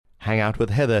Hang Out with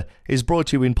Heather is brought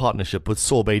to you in partnership with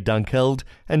Sorbet Dunkeld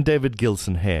and David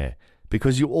Gilson Hair,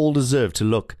 because you all deserve to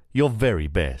look your very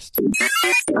best.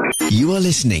 You are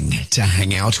listening to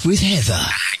Hang Out with Heather.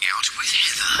 Hang Out with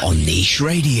Heather on Niche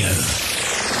Radio.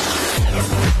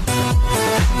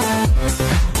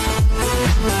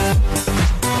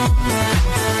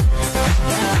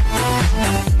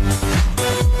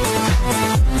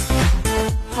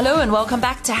 Hello and welcome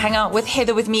back to Hang Out with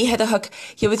Heather, with me, Heather Hook,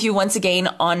 here with you once again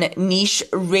on Niche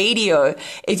Radio.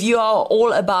 If you are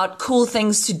all about cool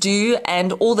things to do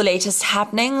and all the latest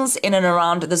happenings in and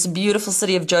around this beautiful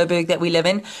city of Joburg that we live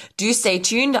in, do stay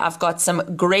tuned. I've got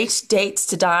some great dates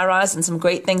to diarize and some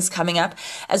great things coming up,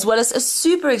 as well as a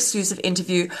super exclusive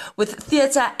interview with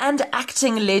theatre and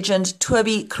acting legend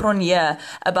Toby Cronje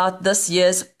about this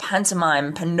year's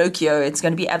pantomime, Pinocchio. It's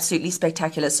going to be absolutely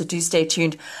spectacular, so do stay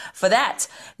tuned for that.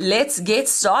 Let's get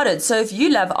started. So if you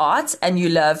love art and you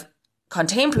love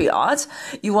contemporary art,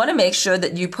 you want to make sure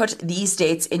that you put these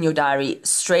dates in your diary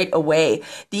straight away.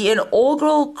 The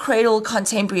inaugural Cradle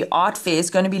Contemporary Art Fair is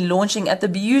going to be launching at the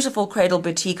beautiful Cradle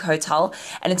Boutique Hotel,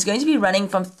 and it's going to be running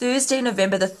from Thursday,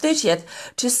 November the 30th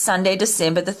to Sunday,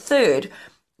 December the 3rd.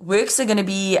 Works are going to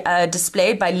be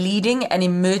displayed by leading and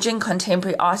emerging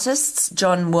contemporary artists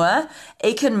John Moore,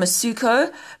 Aiken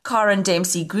Masuko, Karen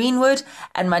Dempsey Greenwood,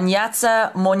 and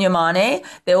Manyatsa Monyamane.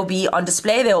 They will be on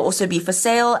display. They will also be for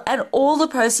sale, and all the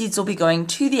proceeds will be going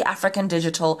to the African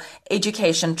Digital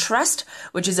Education Trust,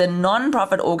 which is a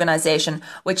non-profit organization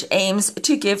which aims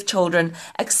to give children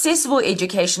accessible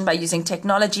education by using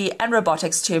technology and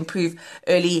robotics to improve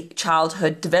early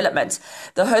childhood development.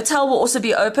 The hotel will also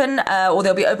be open, or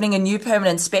they'll be opening a new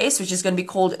permanent space, which is going to be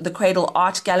called the Cradle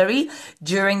Art Gallery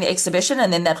during the exhibition,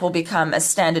 and then that will become a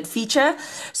standard feature.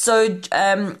 So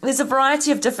there's a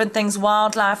variety of different things: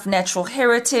 wildlife, natural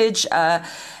heritage.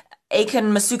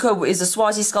 Aiken Masuko is a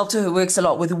Swazi sculptor who works a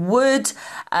lot with wood.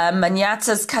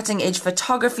 Manyata's cutting edge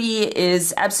photography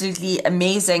is absolutely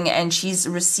amazing, and she's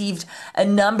received a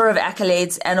number of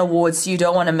accolades and awards, so you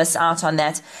don't want to miss out on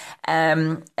that.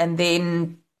 And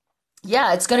then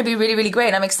yeah, it's going to be really, really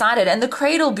great. I'm excited. And the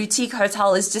Cradle Boutique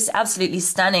Hotel is just absolutely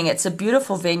stunning. It's a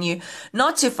beautiful venue,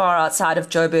 not too far outside of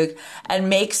Joburg, and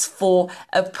makes for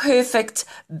a perfect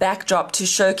backdrop to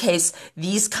showcase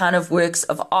these kind of works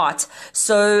of art.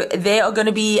 So they are going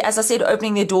to be, as I said,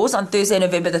 opening their doors on Thursday,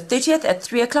 November the 30th at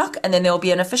 3 o'clock. And then there will be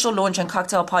an official launch and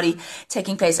cocktail party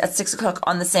taking place at 6 o'clock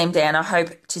on the same day. And I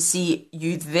hope to see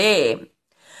you there.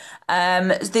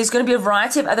 There's going to be a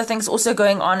variety of other things also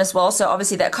going on as well. So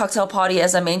obviously that cocktail party,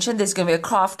 as I mentioned, there's going to be a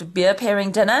craft beer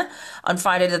pairing dinner on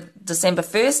Friday, December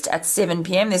 1st at 7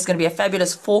 p.m. There's going to be a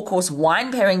fabulous 4-course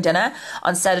wine pairing dinner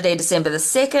on Saturday, December the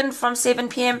 2nd from 7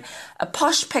 p.m. A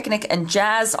posh picnic and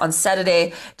jazz on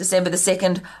Saturday, December the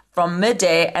 2nd from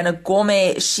midday, and a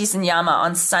gourmet shisenyama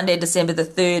on Sunday, December the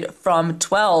 3rd from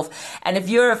 12. And if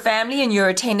you're a family and you're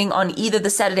attending on either the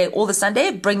Saturday or the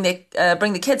Sunday, bring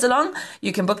the kids along.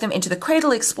 You can book them into the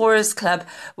Cradle Explorers Club,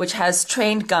 which has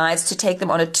trained guides to take them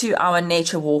on a 2-hour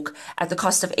nature walk at the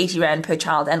cost of 80 Rand per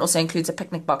child, and also includes a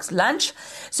picnic box lunch.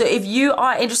 So if you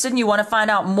are interested and you want to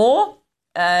find out more,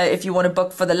 if you want to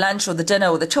book for the lunch or the dinner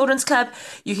or the children's club,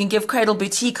 you can give Cradle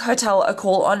Boutique Hotel a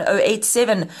call on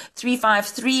 087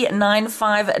 353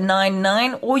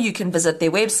 9599, or you can visit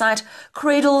their website,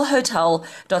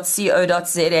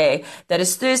 cradlehotel.co.za. That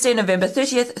is Thursday, November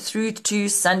 30th through to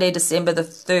Sunday, December the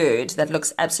 3rd. That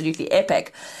looks absolutely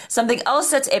epic. Something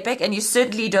else that's epic and you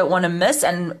certainly don't want to miss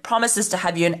and promises to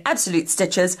have you in absolute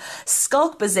stitches,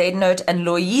 Skulk Bezuidenhout and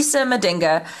Loyisa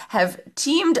Madinga have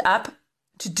teamed up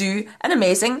to do an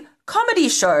amazing comedy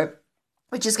show,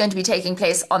 which is going to be taking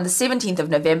place on the 17th of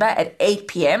November at 8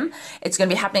 p.m. It's going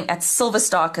to be happening at Silver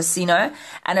Star Casino,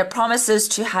 and it promises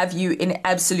to have you in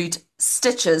absolute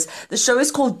stitches. The show is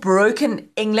called Broken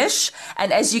English,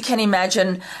 and as you can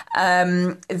imagine,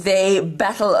 they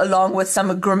battle along with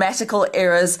some grammatical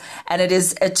errors, and it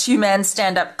is a 2-man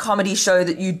stand-up comedy show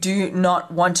that you do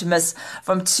not want to miss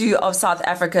from 2 of South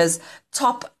Africa's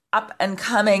top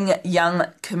up-and-coming young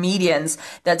comedians.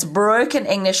 That's Broken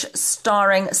English,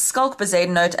 starring Skulk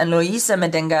Bezuidenhout and Loyisa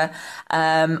Madinga,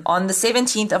 on the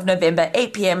 17th of November,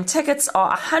 8 p.m. Tickets are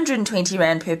 120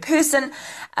 Rand per person.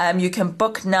 You can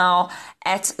book now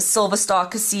at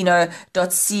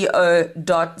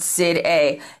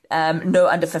silverstarcasino.co.za. No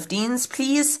under 15s,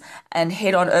 please, and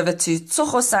head on over to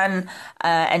Tsogo-san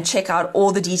and check out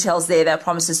all the details there. That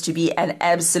promises to be an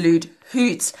absolute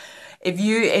hoot. If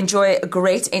you enjoy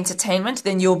great entertainment,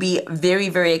 then you'll be very,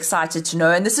 very excited to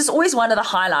know. And this is always one of the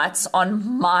highlights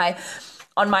on my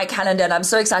calendar, and I'm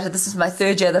so excited. This is my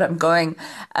 3rd year that I'm going.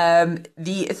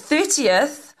 The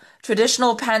 30th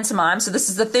traditional pantomime. So this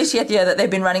is the 30th year that they've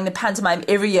been running the pantomime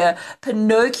every year.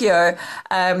 Pinocchio.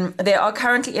 They are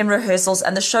currently in rehearsals,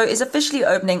 and the show is officially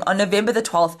opening on November the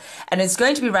 12th, and it's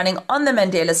going to be running on the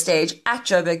Mandela stage at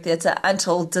Joburg Theatre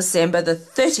until December the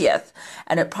 30th.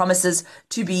 And it promises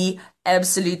to be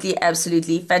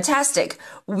absolutely fantastic.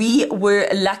 We were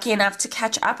lucky enough to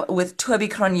catch up with Toby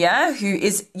Cronje, who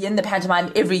is in the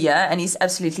pantomime every year, and he's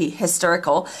absolutely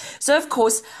hysterical. So, of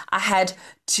course, I had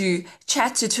to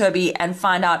chat to Toby and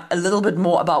find out a little bit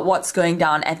more about what's going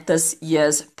down at this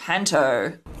year's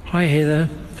Panto. Hi, Heather.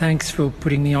 Thanks for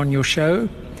putting me on your show.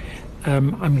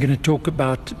 I'm going to talk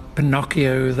about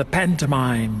Pinocchio, the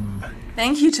pantomime.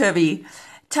 Thank you, Toby.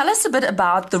 Tell us a bit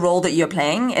about the role that you're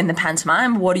playing in the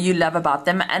pantomime. What do you love about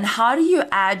them? And how do you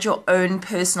add your own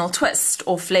personal twist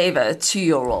or flavor to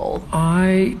your role?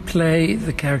 I play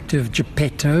the character of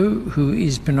Geppetto, who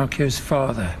is Pinocchio's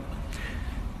father.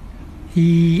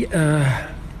 He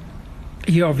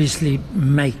obviously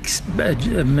makes...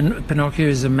 Pinocchio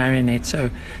is a marionette, so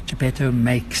Geppetto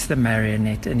makes the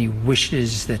marionette, and he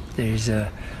wishes that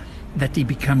that he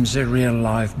becomes a real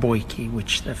live boyki,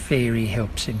 which the fairy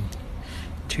helps him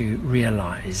to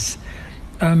realize.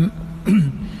 If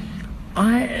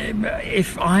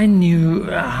I knew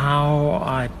how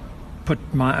I put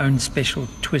my own special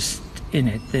twist in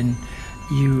it, then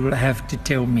you'll have to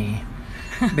tell me,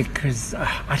 because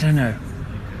I don't know.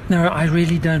 No, I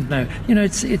really don't know. You know,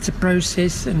 it's a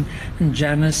process, and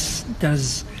Janice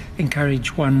does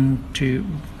encourage one to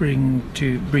bring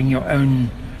your own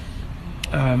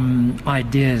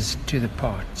ideas to the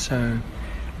part. So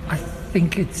I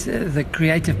think it's the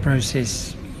creative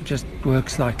process just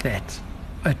works like that.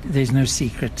 There's no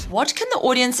secret. What can the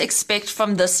audience expect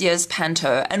from this year's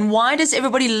Panto, and why does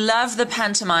everybody love the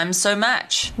pantomime so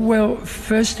much? Well,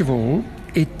 first of all,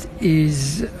 it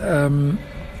is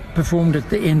performed at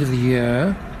the end of the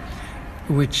year,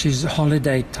 which is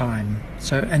holiday time.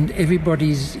 So, and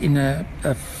everybody's in a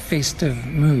festive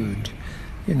mood,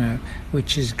 you know,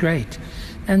 which is great.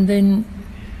 And then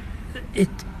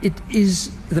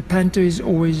the Panto is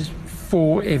always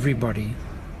for everybody.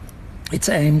 It's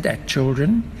aimed at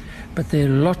children, but there are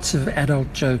lots of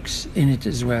adult jokes in it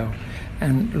as well,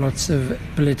 and lots of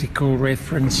political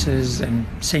references and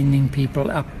sending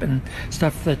people up and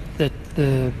stuff that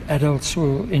the adults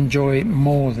will enjoy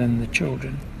more than the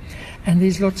children. And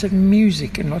there's lots of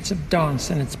music and lots of dance,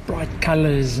 and it's bright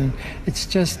colors, and it's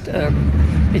just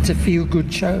it's a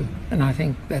feel-good show, and I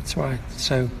think that's why it's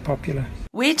so popular.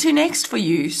 Where to next for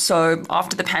you? So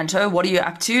after the Panto, what are you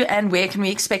up to, and where can we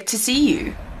expect to see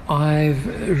you? I've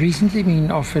recently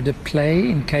been offered a play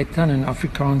in Cape Town, an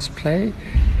Afrikaans play,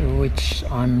 which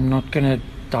I'm not going to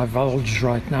divulge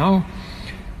right now.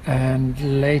 And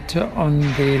later on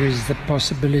there is the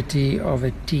possibility of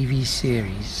a TV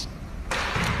series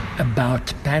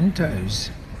about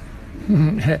pantos.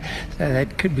 So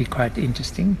that could be quite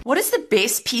interesting. What is the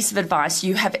best piece of advice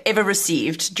you have ever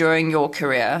received during your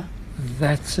career?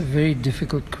 That's a very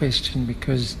difficult question,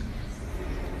 because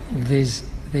there's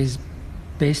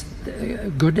best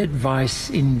good advice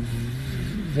in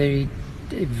very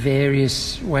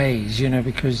various ways, you know,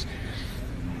 because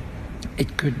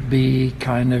it could be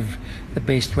kind of the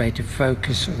best way to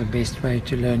focus, or the best way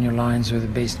to learn your lines, or the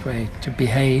best way to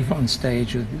behave on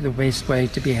stage, or the best way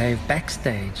to behave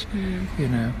backstage. You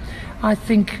know, I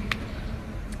think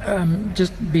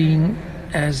just being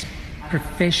as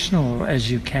professional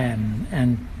as you can,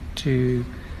 and to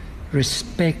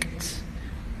respect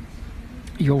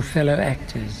your fellow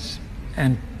actors,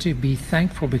 and to be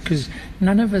thankful, because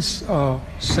none of us are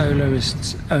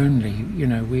soloists only. You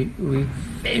know, we're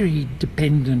very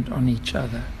dependent on each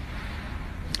other.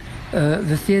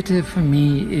 The theatre for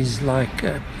me is like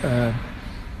a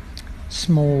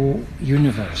small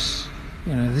universe.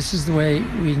 You know, this is the way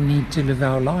we need to live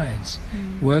our lives.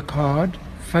 Work hard,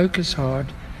 focus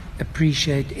hard,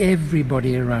 appreciate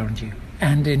everybody around you,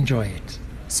 and enjoy it.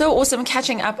 So awesome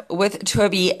catching up with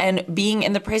Toby and being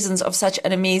in the presence of such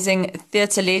an amazing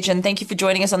theatre legend. Thank you for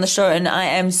joining us on the show, and I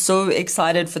am so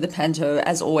excited for the Panto,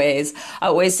 as always. I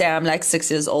always say I'm like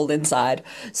 6 years old inside,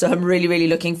 so I'm really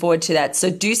looking forward to that. So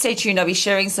do stay tuned. I'll be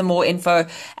sharing some more info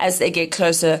as they get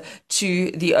closer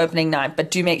to the opening night,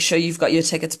 but do make sure you've got your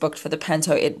tickets booked for the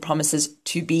Panto. It promises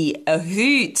to be a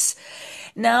hoot.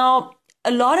 Now, a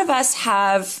lot of us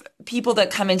have people that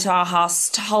come into our house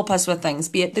to help us with things,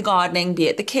 be it the gardening, be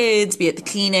it the kids, be it the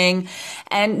cleaning.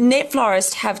 And Net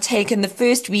Florist have taken the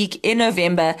first week in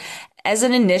November as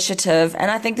an initiative. And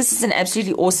I think this is an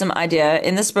absolutely awesome idea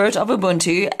in the spirit of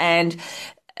Ubuntu. And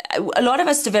a lot of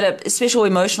us develop special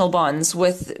emotional bonds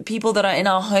with people that are in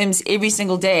our homes every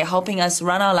single day, helping us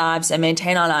run our lives and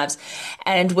maintain our lives.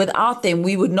 And without them,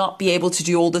 we would not be able to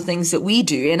do all the things that we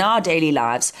do in our daily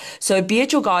lives. So be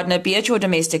it your gardener, be it your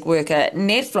domestic worker,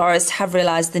 Net Florists have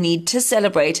realized the need to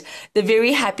celebrate the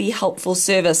very happy, helpful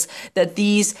service that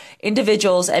these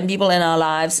individuals and people in our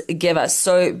lives give us.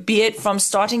 So be it from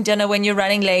starting dinner when you're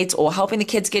running late, or helping the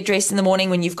kids get dressed in the morning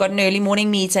when you've got an early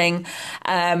morning meeting,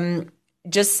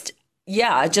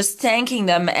 just thanking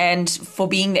them and for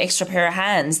being the extra pair of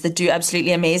hands that do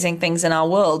absolutely amazing things in our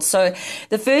world. So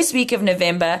the first week of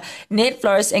November, Net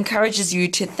Florist encourages you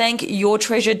to thank your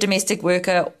treasured domestic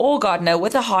worker or gardener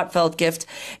with a heartfelt gift,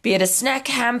 be it a snack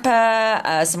hamper,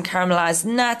 some caramelized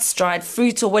nuts, dried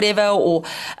fruits or whatever, or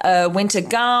a winter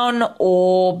gown,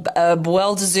 or a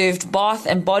well-deserved bath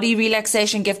and body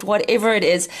relaxation gift, whatever it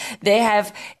is. They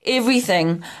have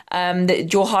everything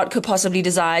that your heart could possibly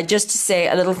desire, just to say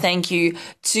a little thank you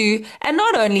to, and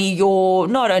not only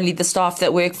the staff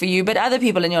that work for you, but other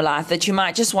people in your life that you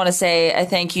might just want to say a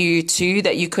thank you to,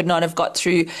 that you could not have got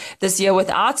through this year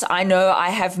without. I know I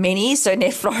have many, so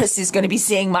Net Florist is going to be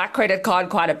seeing my credit card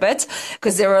quite a bit,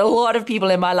 because there are a lot of people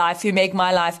in my life who make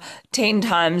my life 10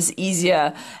 times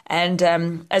easier. And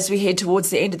as we head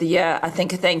towards the end of the year, I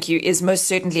think a thank you is most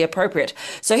certainly appropriate.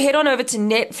 So head on over to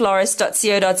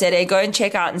netflorist.co.za, go and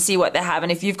check out and see what they have.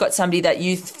 And if you've got somebody that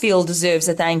you feel deserves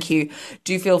a thank you,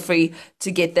 do feel free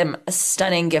to get them a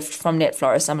stunning gift from Net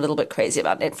Florist. I'm a little bit crazy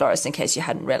about Net Florist, in case you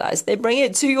hadn't realized. They bring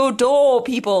it to your door,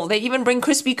 people. They even bring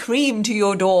Krispy Kreme to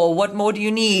your door. What more do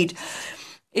you need?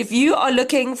 If you are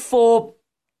looking for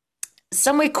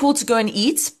somewhere cool to go and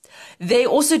eat, they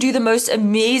also do the most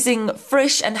amazing,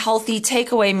 fresh and healthy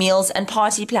takeaway meals and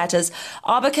party platters.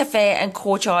 Arbor Cafe and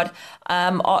Courtyard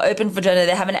are open for dinner.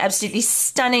 They have an absolutely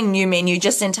stunning new menu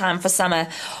just in time for summer.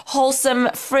 Wholesome,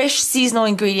 fresh, seasonal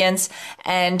ingredients,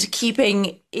 and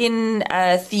keeping in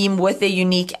theme with their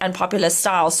unique and popular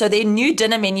style. So their new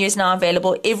dinner menu is now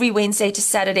available every Wednesday to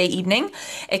Saturday evening.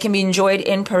 It can be enjoyed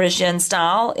in Parisian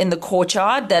style in the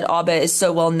Courtyard that Arbor is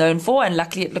so well known for. And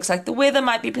luckily it looks like the weather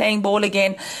might be playing ball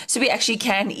again, so we actually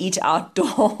can eat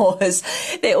outdoors.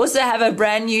 They also have a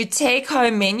brand new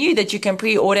take-home menu that you can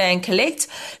pre-order and collect.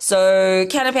 So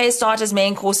canapes, starters,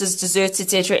 main courses, desserts,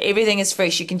 etc. Everything is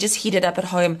fresh. You can just heat it up at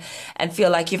home and feel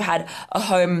like you've had a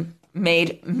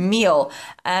home-made meal.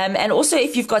 And also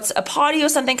if you've got a party or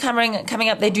something coming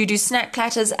up, they do snack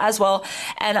platters as well.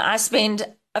 And I spend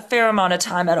a fair amount of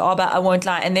time at Arbor, I won't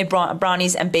lie, and their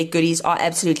brownies and baked goodies are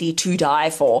absolutely to die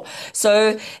for.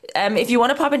 So if you want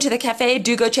to pop into the cafe,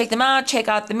 do go check them out, check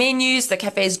out the menus. The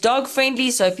cafe is dog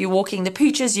friendly, so if you're walking the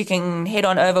pooches, you can head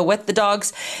on over with the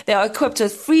dogs. They are equipped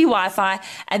with free Wi-Fi,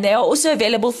 and they are also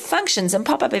available for functions and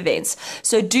pop-up events.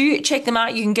 So do check them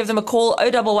out. You can give them a call,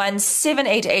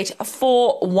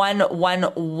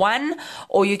 011-788-4111,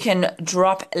 or you can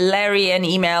drop Larry an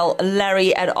email,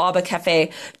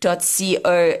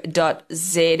 larry@arborcafe.co.za.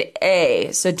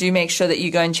 So do make sure that you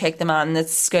go and check them out, and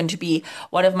it's going to be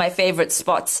one of my favorite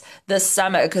spots this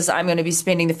summer, because I'm going to be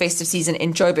spending the festive season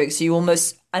in Joburg, so you will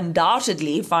most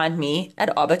undoubtedly find me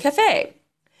at Arbor Cafe.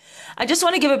 I just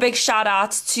want to give a big shout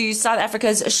out to South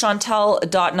Africa's Chantal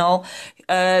Dartnell,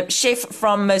 chef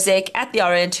from Mosaic at the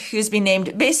Orient, who's been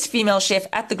named Best Female Chef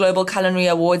at the Global Culinary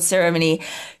Awards ceremony.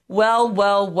 Well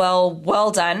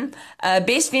done.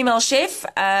 Best Female Chef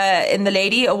in the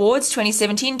Lady Awards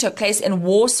 2017 took place in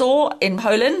Warsaw in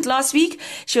Poland last week.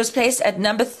 She was placed at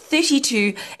number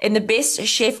 32 in the Best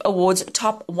Chef Awards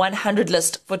Top 100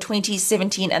 list for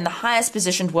 2017, and the highest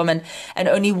positioned woman, and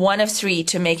only one of 3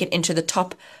 to make it into the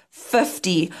top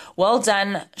 50. Well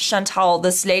done, Chantal.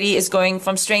 This lady is going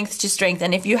from strength to strength.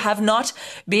 And if you have not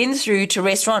been through to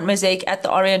Restaurant Mosaic at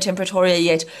the Orient in Pretoria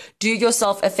yet, do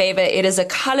yourself a favor. It is a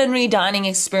culinary dining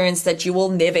experience that you will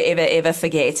never, ever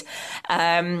forget.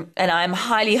 And I'm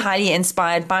highly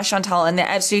inspired by Chantal and the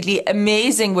absolutely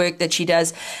amazing work that she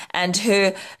does. And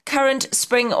her current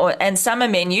spring and summer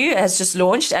menu has just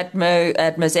launched at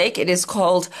Mosaic. It is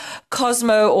called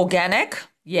Cosmo Organic.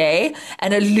 Yay,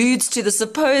 and alludes to the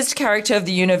supposed character of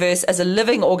the universe as a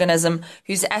living organism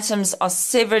whose atoms are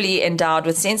severally endowed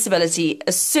with sensibility,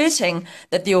 asserting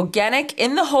that the organic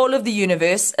in the whole of the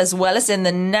universe, as well as in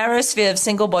the narrow sphere of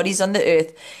single bodies on the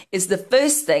earth, is the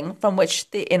first thing from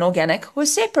which the inorganic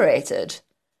was separated.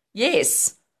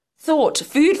 Yes. Thought,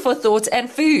 food for thought, and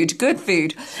food, good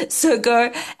food. So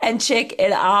go and check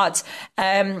it out.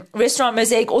 Restaurant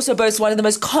Mosaic also boasts one of the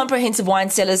most comprehensive wine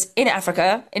cellars in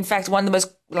Africa. In fact, one of the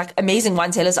most like amazing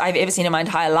wine cellars I've ever seen in my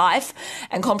entire life,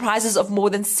 and comprises of more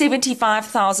than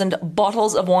 75,000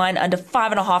 bottles of wine under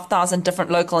 5,500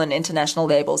 different local and international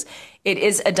labels. It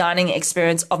is a dining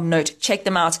experience of note. Check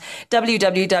them out,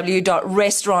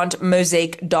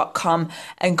 www.restaurantmosaic.com,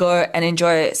 and go and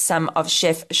enjoy some of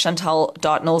Chef Chantal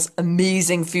Dartnell's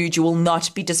amazing food. You will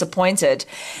not be disappointed.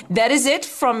 That is it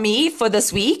from me for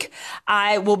this week.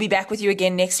 I will be back with you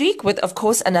again next week with, of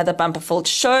course, another bumper-filled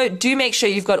show. Do make sure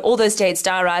you've got all those dates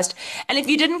diarized. And if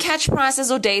you didn't catch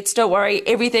prices or dates, don't worry.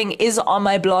 Everything is on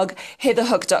my blog,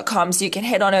 heatherhook.com, so you can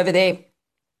head on over there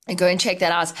and go and check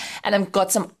that out. And I've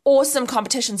got some awesome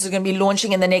competitions that are going to be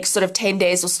launching in the next sort of 10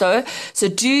 days or so. So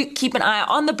do keep an eye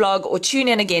on the blog or tune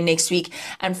in again next week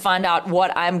and find out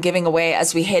what I'm giving away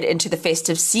as we head into the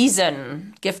festive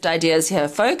season. Gift ideas here,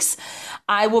 folks.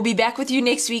 I will be back with you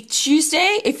next week,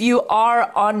 Tuesday. If you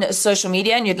are on social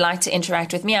media and you'd like to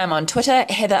interact with me, I'm on Twitter,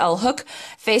 Heather L. Hook,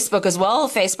 Facebook as well,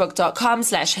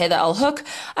 facebook.com/Heather L. Hook.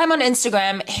 I'm on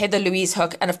Instagram, Heather Louise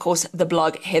Hook, and of course, the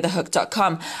blog,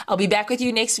 heatherhook.com. I'll be back with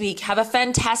you next week. Have a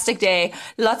fantastic day.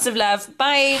 Lots of love.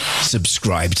 Bye.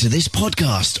 Subscribe to this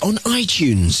podcast on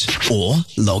iTunes or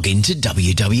log into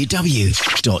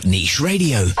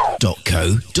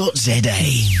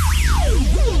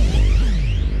www.nicheradio.co.za.